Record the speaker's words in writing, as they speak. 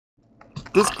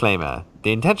Disclaimer: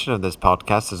 the intention of this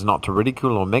podcast is not to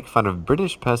ridicule or make fun of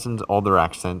British persons or their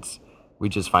accents. We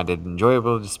just find it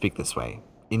enjoyable to speak this way.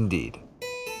 Indeed.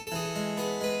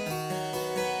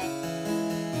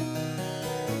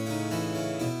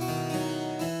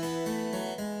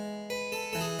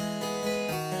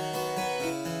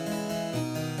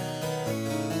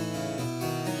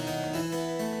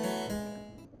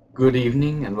 Good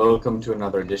evening and welcome to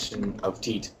another edition of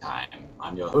Tea Time.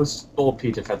 I'm your host, Lord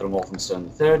Peter Fetherham Wolfenstone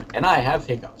III, and I have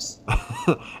hiccups.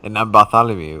 And I'm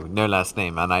Bartholomew, no last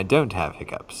name, and I don't have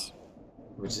hiccups.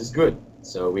 Which is good.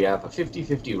 So we have a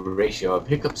 50-50 ratio of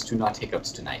hiccups to not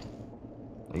hiccups tonight.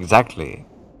 Exactly.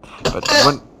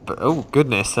 Oh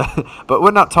goodness. But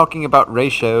we're not talking about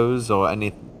ratios or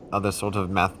any other sort of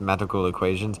mathematical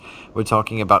equations. We're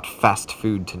talking about fast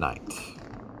food tonight.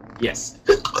 Yes.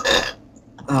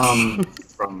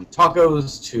 From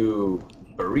tacos to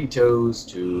burritos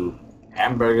to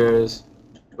hamburgers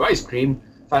to ice cream,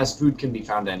 fast food can be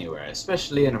found anywhere,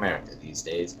 especially in America these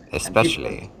days.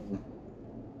 Especially.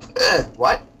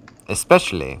 What?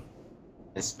 Especially.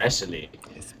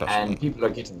 And people are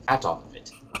getting fat off of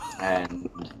it. And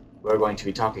we're going to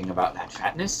be talking about that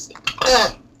fatness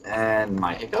and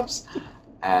my hiccups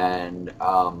and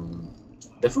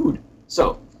the food.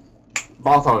 So,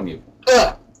 Bartholomew,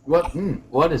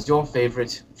 what is your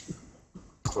favorite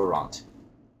restaurant?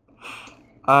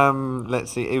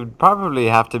 Let's see. It would probably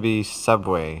have to be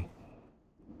Subway.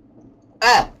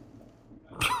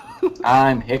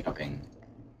 I'm hiccuping.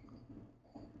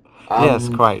 Yes,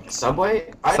 quite.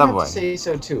 Subway? I'd have to say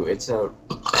so too. It's a...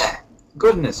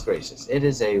 Goodness gracious. It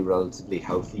is a relatively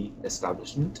healthy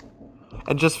establishment.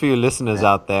 And just for you listeners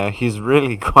out there, he's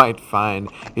really quite fine.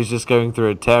 He's just going through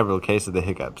a terrible case of the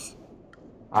hiccups.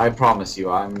 I promise you,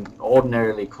 I'm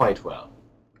ordinarily quite well.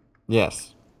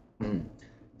 Yes.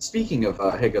 Speaking of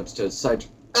hiccups, to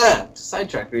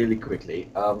sidetrack really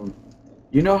quickly,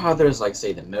 you know how there's, like,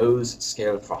 say, the Mohs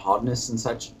scale for hardness and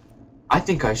such? I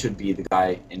think I should be the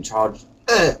guy in charge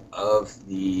of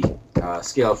the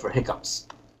scale for hiccups.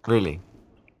 Really?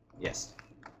 Yes.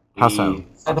 How so? The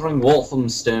Fethering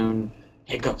Walthamstone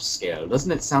hiccup scale.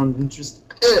 Doesn't it sound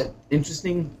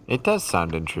interesting? It does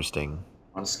sound interesting.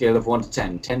 On a scale of 1 to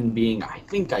 10, 10 being, I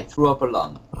think I threw up a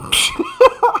lung.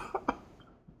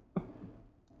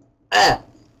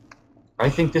 I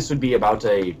think this would be about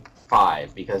a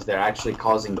 5, because they're actually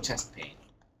causing chest pain.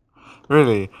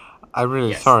 Really? I'm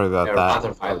really sorry about they're that.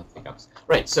 rather violent hiccups.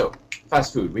 Right, so,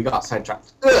 fast food. We got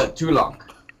sidetracked. Too long.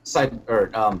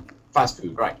 Fast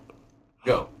food, right.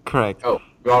 Go. Correct. Oh,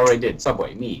 we already did.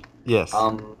 Subway, me. Yes.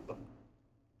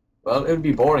 Well, it would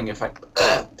be boring if I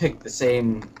picked the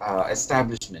same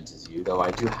establishment as you, though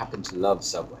I do happen to love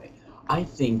Subway. I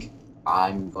think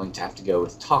I'm going to have to go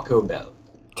with Taco Bell.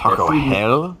 Taco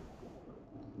Hell?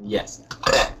 Yes.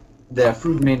 Their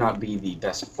food may not be the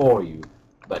best for you,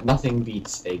 but nothing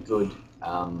beats a good,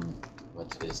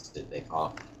 what is it they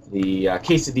call it? The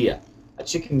quesadilla. A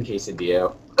chicken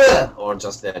quesadilla, or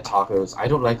just their tacos. I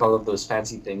don't like all of those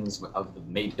fancy things of the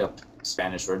made-up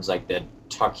Spanish words like the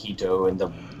taquito and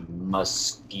the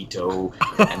mosquito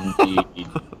and the...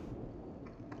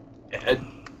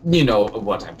 you know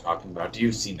what I'm talking about.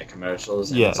 You've seen the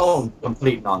commercials. Yes. It's all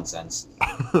complete nonsense.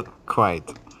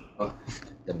 Quite.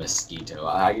 The mosquito.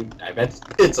 I bet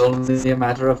it's only a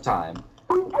matter of time.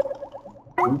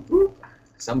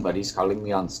 Somebody's calling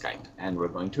me on Skype, and we're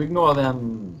going to ignore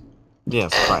them.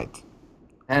 Yes, quite.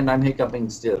 And I'm hiccuping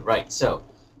still. Right, so,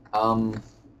 So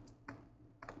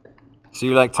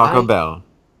you like Taco Bell?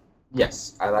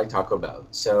 Yes, I like Taco Bell.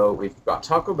 So we've got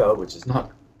Taco Bell, which is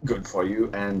not good for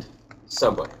you, and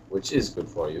Subway, which is good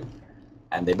for you.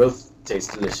 And they both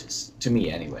taste delicious, to me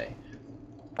anyway.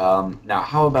 Now,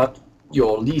 how about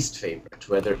your least favorite,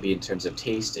 whether it be in terms of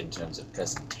taste, in terms of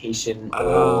presentation,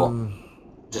 or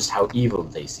just how evil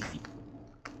they seem?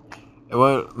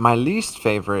 Well, my least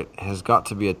favorite has got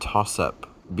to be a toss-up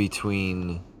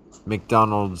between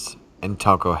McDonald's and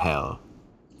Taco Hell.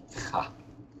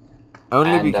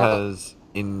 Only because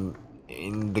in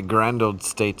the grand old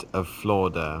state of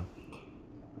Florida,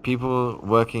 people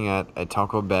working at a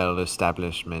Taco Bell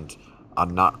establishment are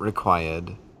not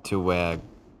required to wear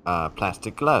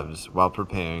plastic gloves while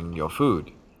preparing your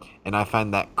food. And I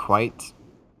find that quite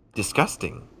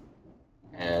disgusting.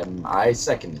 I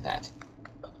second that.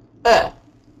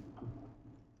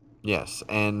 Yes,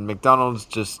 and McDonald's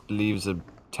just leaves a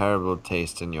terrible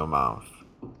taste in your mouth.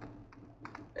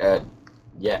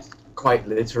 Yes, quite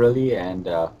literally, and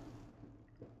I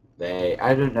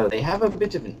don't know, they have a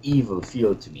bit of an evil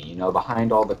feel to me, you know,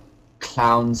 behind all the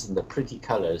clowns and the pretty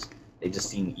colors, they just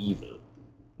seem evil.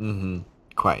 Mm-hmm.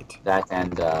 Quite. That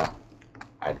and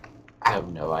I I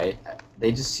don't know.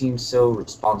 They just seem so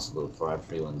responsible for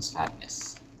everyone's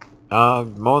fatness.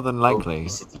 More than likely.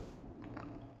 Obesity.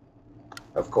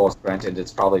 Of course, granted,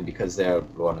 it's probably because they're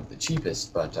one of the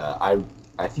cheapest, but I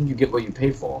think you get what you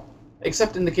pay for.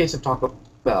 Except in the case of Taco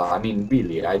Bell. I mean,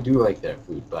 really, I do like their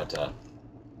food, but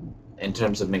in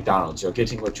terms of McDonald's, you're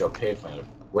getting what you're paying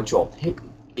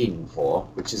for,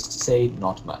 which is to say,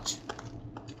 not much.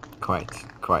 Quite.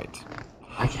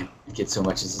 I can't get so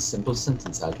much as a simple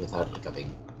sentence out without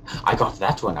hiccuping. I got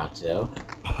that one out, though.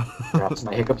 Perhaps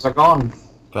my hiccups are gone.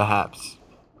 Perhaps.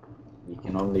 We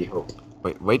can only hope.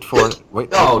 Wait for it. Wait.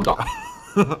 Oh, no.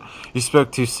 You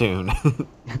spoke too soon.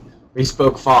 We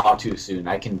spoke far too soon.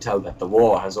 I can tell that the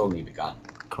war has only begun.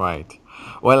 Quite.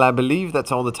 Well, I believe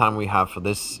that's all the time we have for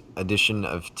this edition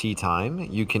of Tea Time.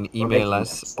 You can email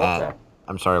us at...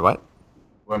 I'm sorry, what?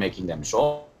 We're making them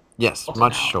short. Yes,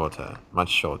 much shorter.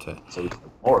 So we have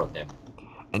more of them.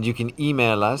 And you can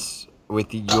email us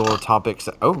with your topics...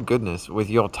 Oh, goodness. With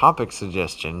your topic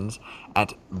suggestions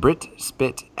at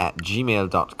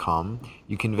britspit@gmail.com.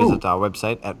 You can visit our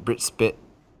website at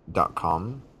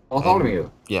britspit.com. Bartholomew.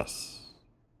 Yes.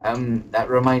 That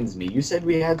reminds me. You said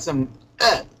we had some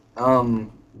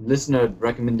listener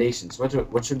recommendations.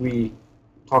 What should we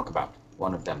talk about?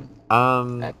 One of them.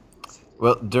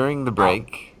 Well, during the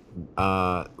break,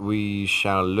 we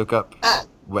shall look up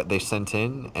what they sent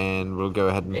in, and we'll go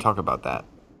ahead and talk about that.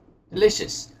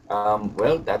 Delicious.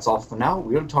 Well, that's all for now.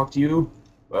 We'll talk to you.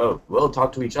 Well, we'll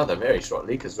talk to each other very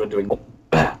shortly because we're doing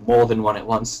more than one at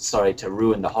once. Sorry to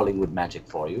ruin the Hollywood magic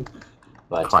for you,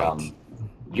 but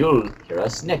you'll hear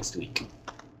us next week.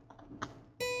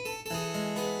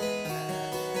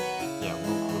 Yeah,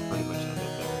 we'll pretty much end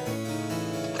it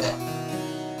there.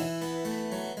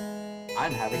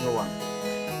 I'm having a one.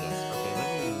 Yes. Okay. Let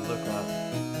me look up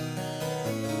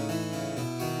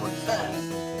what somebody sent in.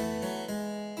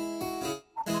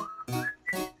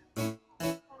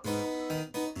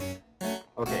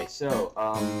 Okay, so,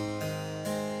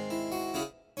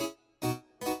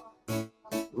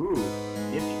 ooh,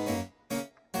 yippee.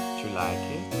 Do you like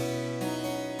it?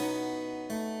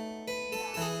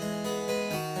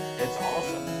 It's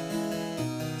awesome.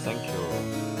 Thank you.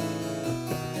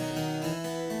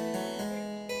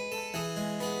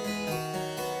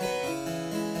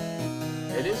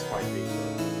 It is quite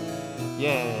reasonable.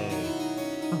 Yay!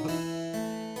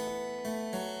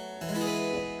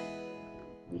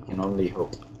 We can only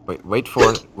hope. Wait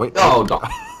for it. Wait. Oh, no.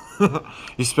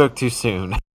 You spoke too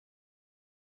soon.